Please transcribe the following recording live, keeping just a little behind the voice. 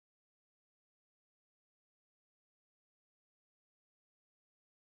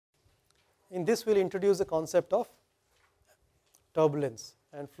in this we will introduce the concept of turbulence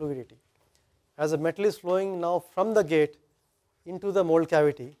and fluidity. As the metal is flowing now from the gate into the mold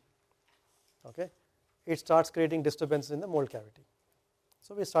cavity, okay, it starts creating disturbance in the mold cavity.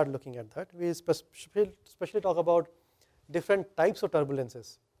 So we start looking at that. We especially talk about different types of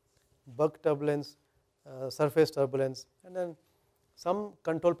turbulences, bulk turbulence, surface turbulence, and then some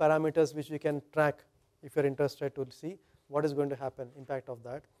control parameters which we can track if you are interested to see what is going to happen, impact of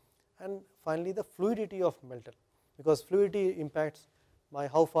that. And finally the fluidity of metal, because fluidity impacts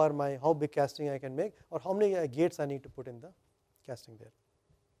how big casting I can make, or how many gates I need to put in the casting there.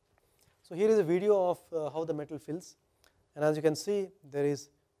 So here is a video of how the metal fills, and as you can see there is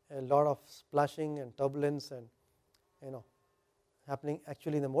a lot of splashing and turbulence and happening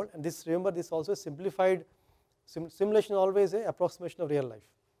actually in the mold. And this, remember, this also is simplified simulation, always a approximation of real life,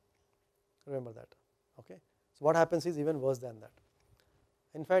 remember that. Okay. So what happens is even worse than that.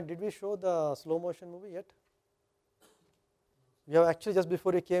 In fact, did we show the slow motion movie yet? We have actually, just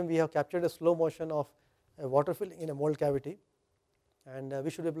before we came, we have captured a slow motion of a water filling in a mold cavity, and we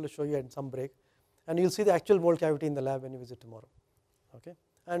should be able to show you at some break, and you will see the actual mold cavity in the lab when you visit tomorrow. Okay.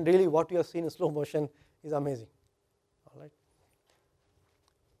 And really what you have seen in slow motion is amazing. All right.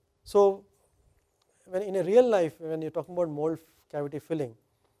 So when in a real life, when you are talking about mold cavity filling,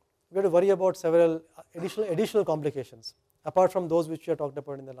 we have to worry about several additional complications apart from those which we have talked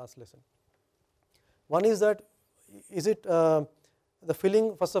about in the last lesson. One is that, is it the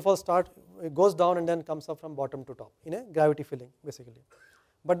filling first of all it goes down and then comes up from bottom to top in a gravity filling basically.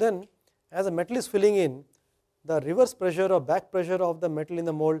 But then as the metal is filling in, the reverse pressure or back pressure of the metal in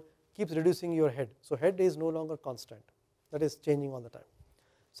the mold keeps reducing your head. So head is no longer constant, that is changing all the time.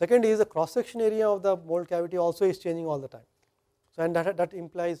 Second is the cross section area of the mold cavity also is changing all the time. So and that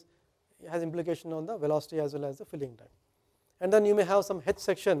has implication on the velocity as well as the filling time. And then you may have some head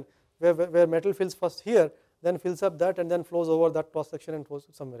section where metal fills first here, then fills up that and then flows over that cross section and flows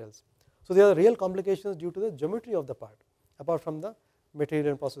somewhere else. So there are real complications due to the geometry of the part apart from the material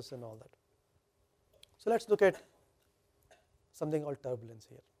and process and all that. So let us look at something called turbulence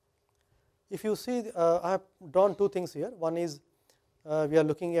here. If you see, I have drawn two things here. One is we are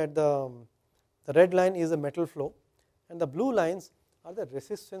looking at the red line is the metal flow, and the blue lines are the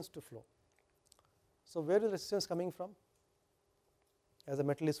resistance to flow. So where is resistance coming from as the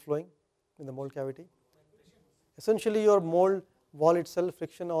metal is flowing in the mold cavity? Essentially your mold wall itself,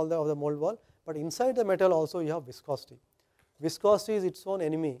 friction of the mold wall, but inside the metal also you have viscosity. Viscosity is its own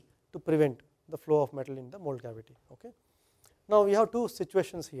enemy to prevent the flow of metal in the mold cavity. Okay. Now we have two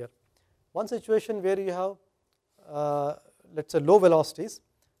situations here. One situation where you have let us say low velocities,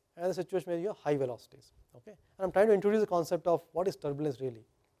 and a situation where you have high velocities. Okay. And I am trying to introduce the concept of what is turbulence really.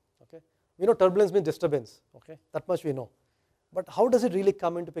 Okay. We know turbulence means disturbance, okay, that much we know, but how does it really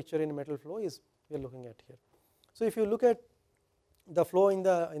come into picture in a metal flow is we are looking at here. So if you look at the flow in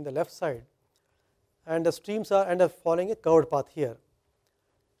the left side, and the streams are following a curved path here.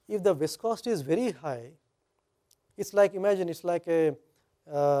 If the viscosity is very high, it's like, imagine it's like a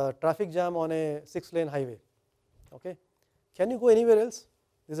traffic jam on a 6-lane highway. Okay. Can you go anywhere else?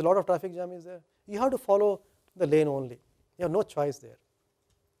 There's a lot of traffic jam is there. You have to follow the lane only. You have no choice there.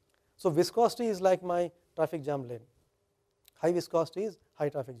 So viscosity is like my traffic jam lane. High viscosity is high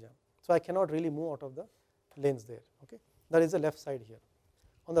traffic jam. So I cannot really move out of the lanes there. Okay. That is the left side here.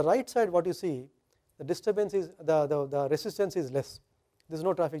 On the right side, what you see, the disturbance is the resistance is less. There is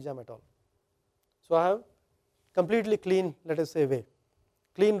no traffic jam at all. So I have completely clean, let us say, way,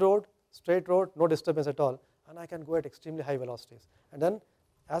 clean road, straight road, no disturbance at all, and I can go at extremely high velocities. And then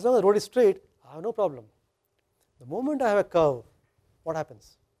as long as the road is straight, I have no problem. The moment I have a curve, what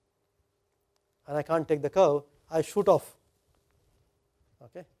happens? And I can't take the curve, I shoot off,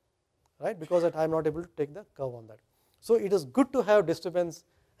 okay, right, because I am not able to take the curve on that. So it is good to have disturbance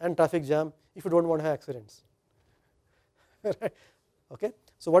and traffic jam if you don't want to have accidents. Right? Okay.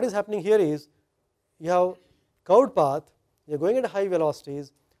 So what is happening here is you have curved path, you are going at high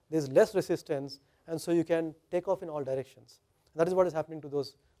velocities, there is less resistance, and so you can take off in all directions. That is what is happening to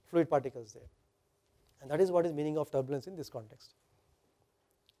those fluid particles there, and that is what is meaning of turbulence in this context.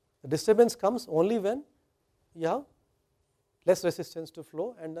 The disturbance comes only when you have less resistance to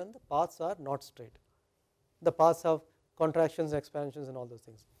flow and then the paths are not straight. The paths have contractions, expansions and all those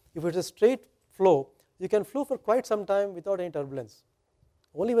things. If it is a straight flow, you can flow for quite some time without any turbulence.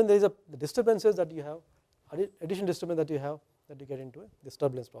 Only when there is the disturbances that you have, additional disturbance that you have, that you get into this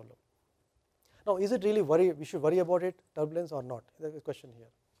turbulence problem. Now is it really we should worry about it, turbulence or not? That is the question here.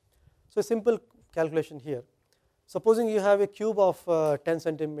 So a simple calculation here. Supposing you have a cube of 10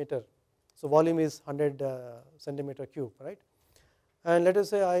 centimeter, so volume is 100 centimeter cube, right? And let us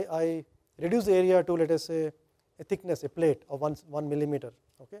say I reduce the area to, let us say, a thickness, a plate of 1 millimeter,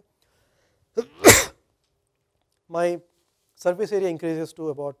 okay, my surface area increases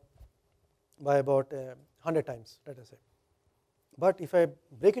to by about 100 times, let us say. But if I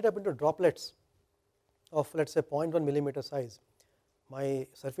break it up into droplets of, let us say, 0.1 millimeter size, my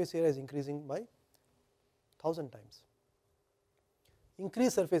surface area is increasing by 1000 times.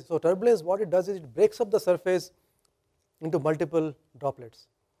 Increase surface. So turbulence, what it does is it breaks up the surface into multiple droplets.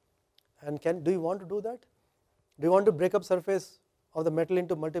 And do you want to do that? Do you want to break up surface of the metal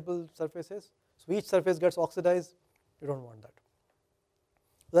into multiple surfaces? So each surface gets oxidized. You don't want that.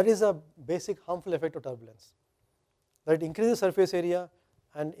 That is a basic harmful effect of turbulence. That it increases surface area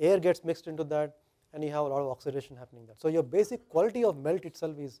and air gets mixed into that, and you have a lot of oxidation happening there. So your basic quality of melt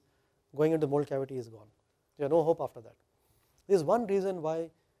itself is going into mold cavity is gone. There is no hope after that. This is one reason why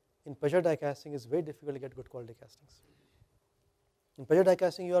in pressure die casting it's very difficult to get good quality castings. In pressure die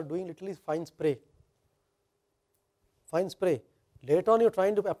casting you are doing literally fine spray. Fine spray. Later on you are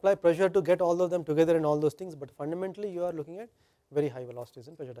trying to apply pressure to get all of them together and all those things, but fundamentally you are looking at very high velocities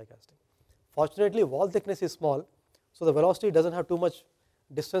in pressure die casting. Fortunately wall thickness is small, so the velocity does not have too much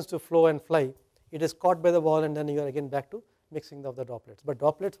distance to flow and fly. It is caught by the wall and then you are again back to mixing of the droplets. But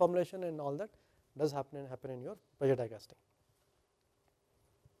droplet formulation and all that does happen in your pressure die casting.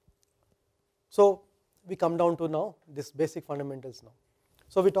 So we come down to now this basic fundamentals now.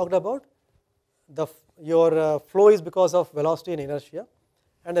 So we talked about your flow is because of velocity and inertia,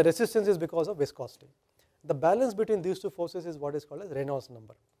 and the resistance is because of viscosity. The balance between these two forces is what is called as Reynolds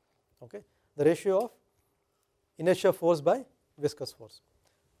number. Okay, the ratio of inertia force by viscous force.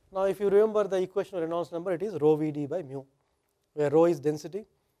 Now if you remember the equation of Reynolds number, it is rho Vd by mu, where rho is density,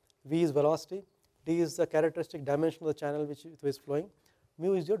 V is velocity, D is the characteristic dimension of the channel which is flowing,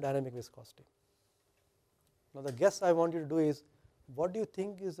 mu is your dynamic viscosity. Now the guess I want you to do is, what do you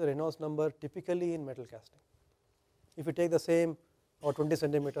think is the Reynolds number typically in metal casting? If you take the same or 20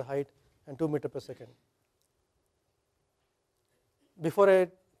 centimeter height and 2 meter per second. Before I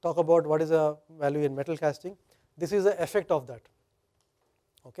talk about what is the value in metal casting, this is the effect of that.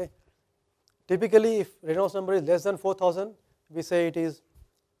 Okay. Typically if Reynolds number is less than 4000, we say it is,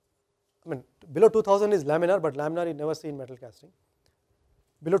 below 2000 is laminar, but laminar you never see in metal casting.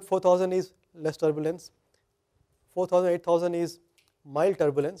 Below 4000 is less turbulence, 4000, 8000 is mild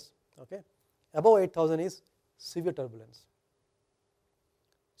turbulence, okay. Above 8000 is severe turbulence.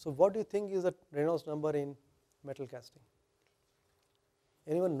 So what do you think is the Reynolds number in metal casting?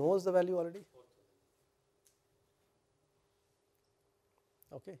 Anyone knows the value already?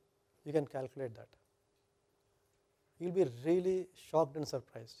 Okay, you can calculate that. You will be really shocked and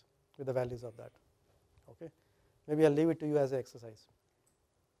surprised with the values of that. Okay, maybe I will leave it to you as an exercise.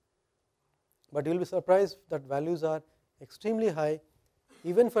 But you will be surprised that values are extremely high,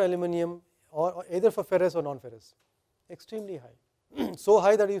 even for aluminum or either for ferrous or non-ferrous, extremely high. So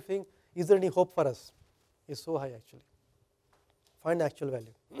high that you think, is there any hope for us? Is so high actually. Find the actual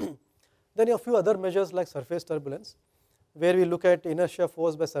value. Then you have a few other measures like surface turbulence, where we look at inertia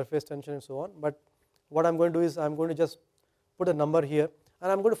force by surface tension and so on. But what I am going to do is I am going to just put a number here,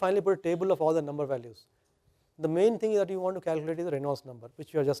 and I am going to finally put a table of all the number values. The main thing that you want to calculate is the Reynolds number,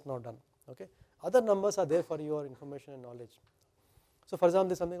 which you have just now done. Okay. Other numbers are there for your information and knowledge. So for example,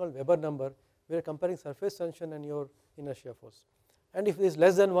 there is something called Weber number, we are comparing surface tension and your inertia force. And if it is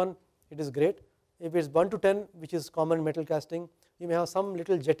less than 1, it is great. If it is 1 to 10, which is common in metal casting, you may have some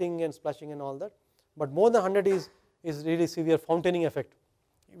little jetting and splashing and all that. But more than 100 is really severe fountaining effect,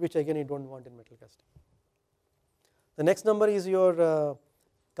 which again you don't want in metal casting. The next number is your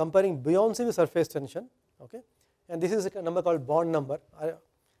comparing buoyancy with surface tension. Okay, and this is a number called bond number.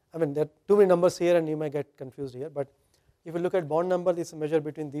 I mean there are too many numbers here and you may get confused here, but if you look at bond number, this is a measure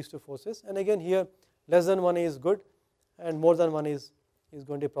between these two forces, and again here less than 1 is good and more than 1 is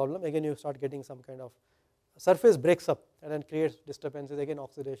going to be a problem. Again you start getting some kind of surface breaks up and then creates disturbances, again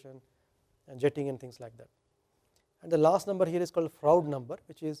oxidation and jetting and things like that. And the last number here is called Froude number,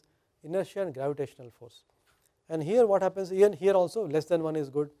 which is inertia and gravitational force. And here what happens, here also less than 1 is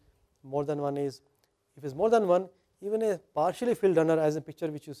good, more than 1 is, if it is more than 1, even a partially filled runner, as a picture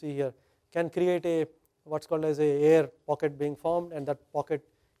which you see here, can create a what's called as a air pocket being formed, and that pocket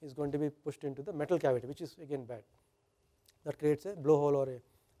is going to be pushed into the metal cavity, which is again bad. That creates a blowhole or a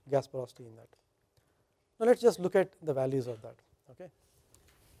gas porosity in that. Now let us just look at the values of that. Okay.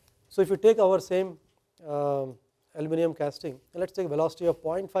 So if you take our same aluminum casting, let us take velocity of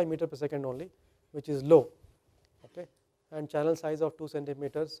 0.5 meter per second only, which is low. Okay. And channel size of 2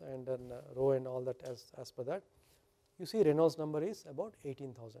 centimeters and then rho and all that as per that. You see Reynolds number is about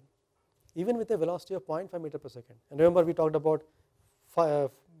 18,000, even with a velocity of 0.5 meter per second. And remember we talked about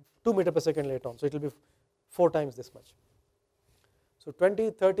 2 meter per second later on. So it will be 4 times this much. So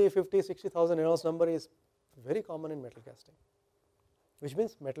 20, 30, 50, 60,000 Reynolds number is very common in metal casting, which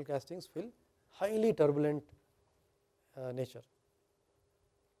means metal castings will highly turbulent nature.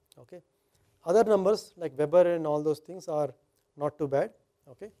 Okay. Other numbers like Weber and all those things are not too bad,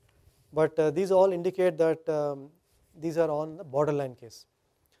 okay, but these all indicate that these are on the borderline case.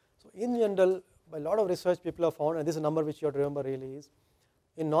 So in general, by a lot of research people have found, and this is a number which you have to remember really is,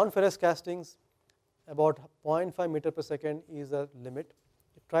 in non-ferrous castings about 0.5 meter per second is the limit.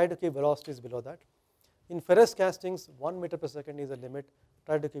 Try to keep velocities below that. In ferrous castings 1 meter per second is the limit,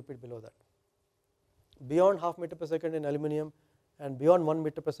 try to keep it below that. Beyond half meter per second in aluminium and beyond 1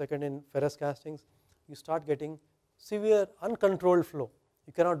 meter per second in ferrous castings, you start getting severe uncontrolled flow.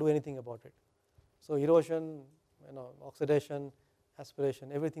 You cannot do anything about it. So erosion, oxidation,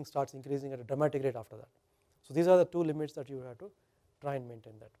 aspiration, everything starts increasing at a dramatic rate after that. So these are the 2 limits that you have to try and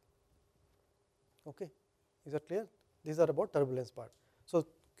maintain that. Okay, is that clear? These are about turbulence part. So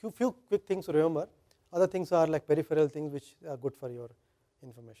few quick things to remember. Other things are like peripheral things which are good for your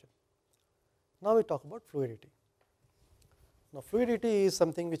information. Now we talk about fluidity. Now fluidity is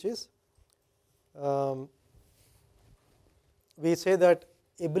something which is, we say that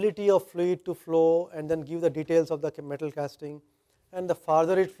ability of fluid to flow and then give the details of the metal casting, and the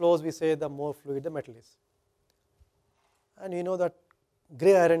farther it flows we say the more fluid the metal is. And you know that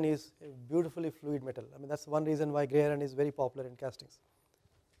grey iron is a beautifully fluid metal. I mean that's one reason why grey iron is very popular in castings.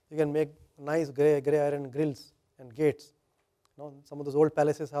 You can make nice grey iron grills and gates. Some of those old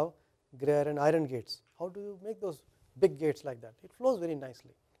palaces have grey iron gates. How do you make those big gates like that? It flows very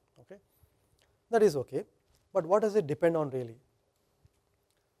nicely. Okay, that is okay. But what does it depend on really?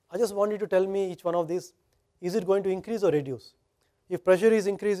 I just want you to tell me each one of these. Is it going to increase or reduce? If pressure is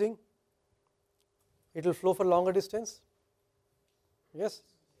increasing, it will flow for longer distance. Yes.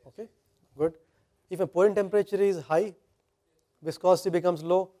 Okay. Good. If a pouring temperature is high, viscosity becomes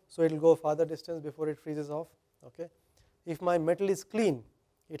low, so it will go farther distance before it freezes off. Okay. If my metal is clean,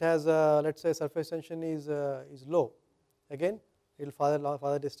 it has let's say surface tension is low, again it will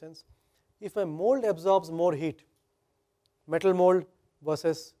farther distance. If my mold absorbs more heat, metal mold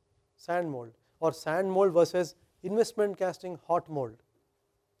versus sand mold, or sand mold versus investment casting hot mold.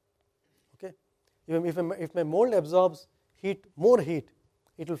 Okay. If my mold absorbs more heat,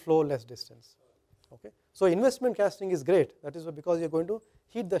 it will flow less distance. Okay. So investment casting is great, that is because you are going to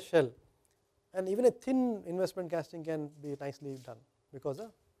heat the shell, and even a thin investment casting can be nicely done because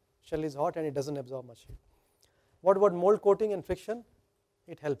the shell is hot and it does not absorb much heat. What about mold coating and friction?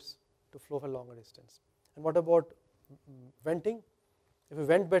 It helps to flow for longer distance. And what about venting? If you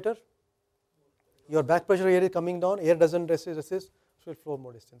vent better, your back pressure air is coming down, air does not resist, so it will flow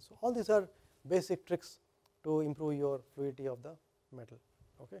more distance. So all these are basic tricks to improve your fluidity of the metal.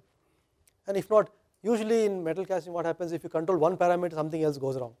 Okay. And if not, usually in metal casting what happens, if you control one parameter, something else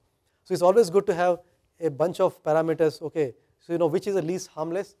goes wrong. So it's always good to have a bunch of parameters. Okay, so you know which is the least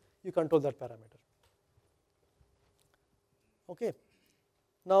harmless, you control that parameter. Okay.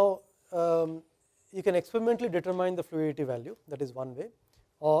 Now you can experimentally determine the fluidity value, that is one way,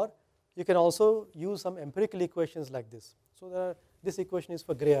 or you can also use some empirical equations like this. So this equation is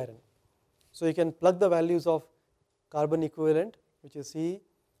for grey iron. So you can plug the values of carbon equivalent, which is C,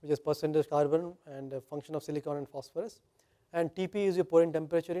 which is percentage carbon and a function of silicon and phosphorus, and Tp is your pouring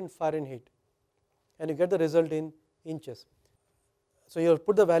temperature in Fahrenheit, and you get the result in inches. So you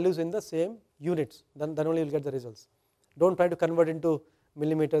put the values in the same units, then only you will get the results. Don't try to convert into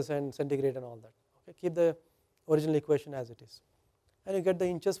millimeters and centigrade and all that. Okay. Keep the original equation as it is, and you get the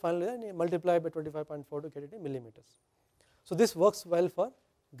inches finally, and you multiply by 25.4 to get it in millimeters. So this works well for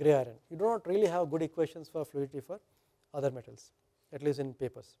grey iron. You do not really have good equations for fluidity for other metals, at least in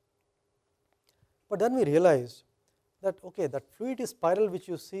papers. But then we realized that okay, that fluidity spiral which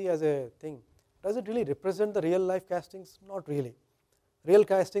you see as a thing, does it really represent the real life castings? Not really. Real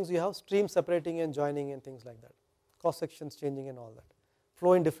castings you have streams separating and joining and things like that, cross sections changing and all that,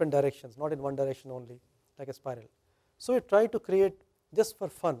 flow in different directions, not in one direction only like a spiral. So we tried to create, just for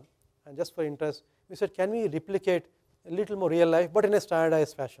fun and just for interest, we said can we replicate a little more real life but in a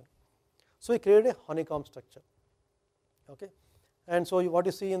standardized fashion. So we created a honeycomb structure. Okay. And so what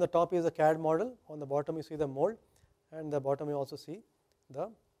you see in the top is a CAD model, on the bottom you see the mold, and the bottom you also see the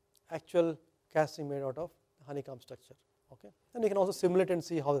actual casting made out of honeycomb structure. Okay. And you can also simulate and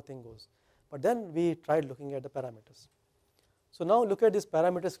see how the thing goes. But then we tried looking at the parameters. So now look at these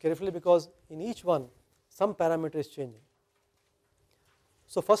parameters carefully, because in each one some parameter is changing.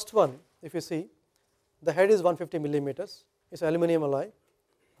 So first one, if you see, the head is 150 millimeters, it's aluminum alloy.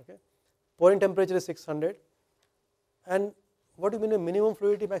 Okay. Pouring temperature is 600, and what do you mean by minimum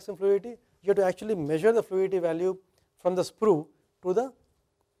fluidity, maximum fluidity? You have to actually measure the fluidity value from the sprue to the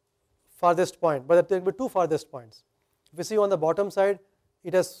farthest point, but there will be two farthest points. If you see on the bottom side,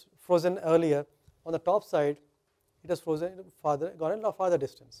 it has frozen earlier. On the top side, it has frozen farther, gone a farther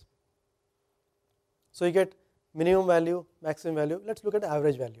distance. So you get minimum value, maximum value. Let's look at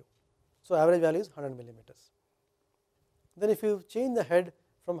average value. So average value is 100 millimeters. Then if you change the head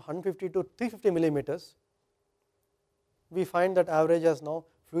from 150 to 350 millimeters, we find that average has now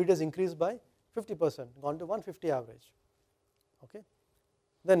fluidity has increased by 50%, gone to 150 average. Okay.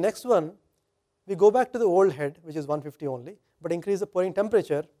 The next one, we go back to the old head, which is 150 only, but increase the pouring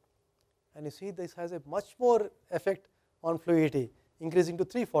temperature, and you see this has a much more effect on fluidity, increasing to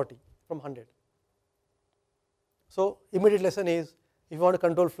 340 from 100. So immediate lesson is, if you want to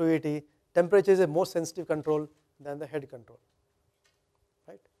control fluidity, temperature is a more sensitive control than the head control,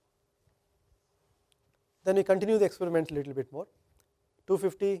 right? Then we continue the experiment a little bit more.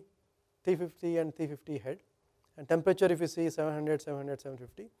 250, 350 and 350 head, and temperature if you see 700, 700,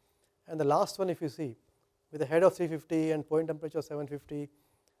 750, and the last one if you see with a head of 350 and point temperature of 750,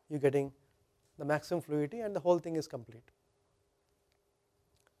 you are getting the maximum fluidity and the whole thing is complete.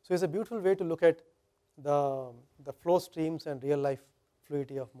 So it's a beautiful way to look at the flow streams and real life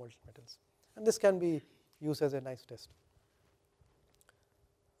fluidity of molten metals, and this can be used as a nice test.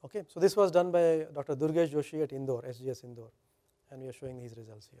 Okay, so this was done by Dr. Durgesh Joshi at Indore, SGS Indore, and we are showing these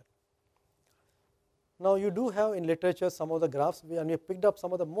results here. Now you do have in literature some of the graphs, and we have picked up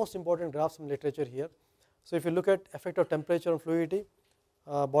some of the most important graphs from literature here. So if you look at effect of temperature on fluidity,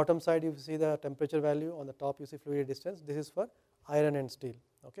 bottom side you see the temperature value, on the top you see fluidity distance. This is for iron and steel.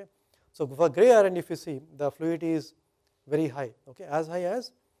 Okay, so for gray iron if you see the fluidity is very high, okay, as high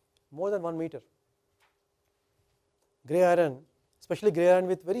as more than 1 meter. Gray iron, especially gray iron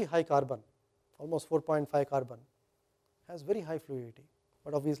with very high carbon, almost 4.5 carbon, has very high fluidity,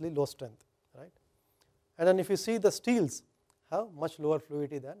 but obviously low strength, right? And then if you see the steels have much lower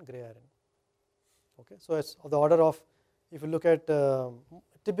fluidity than gray iron. Okay, so it's of the order of, if you look at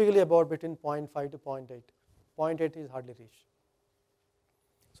typically about between 0.5 to 0.8, 0.8 is hardly reached.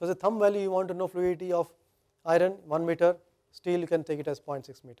 So as a thumb value, you want to know fluidity of iron 1 meter, steel you can take it as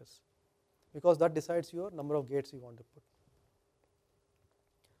 0.6 meters, because that decides your number of gates you want to put.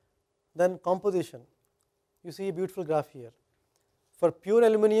 Then composition, you see a beautiful graph here. For pure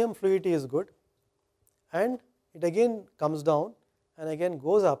aluminum, fluidity is good, and it again comes down and again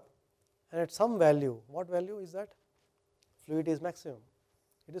goes up, and at some value, what value is that? Fluidity is maximum.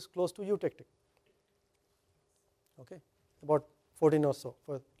 It is close to eutectic. Okay, about 14 or so,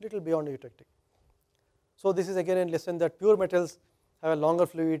 for little beyond eutectic. So this is again a lesson that pure metals have a longer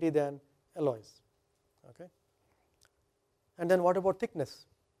fluidity than alloys. Okay, and then what about thickness?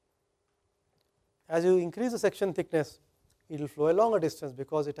 As you increase the section thickness, it will flow a longer distance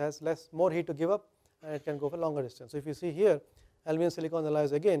because it has more heat to give up, and it can go for longer distance. So if you see here, aluminum silicon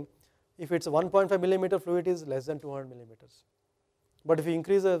alloys again, if it's 1.5 millimeter, fluidity is less than 200 millimeters. But if you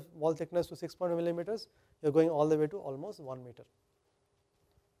increase the wall thickness to 6.5 millimeters, you are going all the way to almost 1 meter.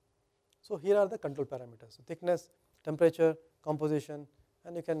 So here are the control parameters: so thickness, temperature, composition,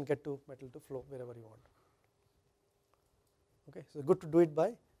 and you can get to metal to flow wherever you want. Okay, so good to do it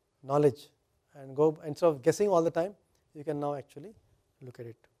by knowledge, and go instead of guessing all the time, you can now actually look at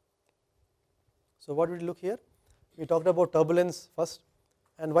it. So what did we look here? We talked about turbulence first,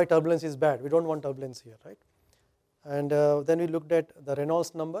 and why turbulence is bad. We don't want turbulence here, right? And then we looked at the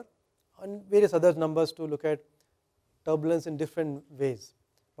Reynolds number and various other numbers to look at turbulence in different ways.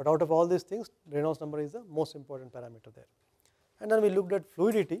 But out of all these things, Reynolds number is the most important parameter there. And then we looked at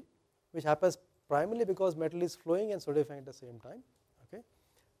fluidity, which happens primarily because metal is flowing and solidifying at the same time. Okay,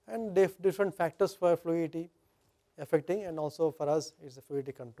 and different factors for fluidity affecting, and also for us it's the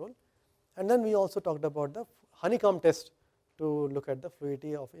fluidity control. And then we also talked about the honeycomb test to look at the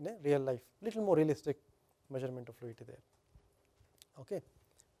fluidity of in a real life, little more realistic measurement of fluidity there. Okay,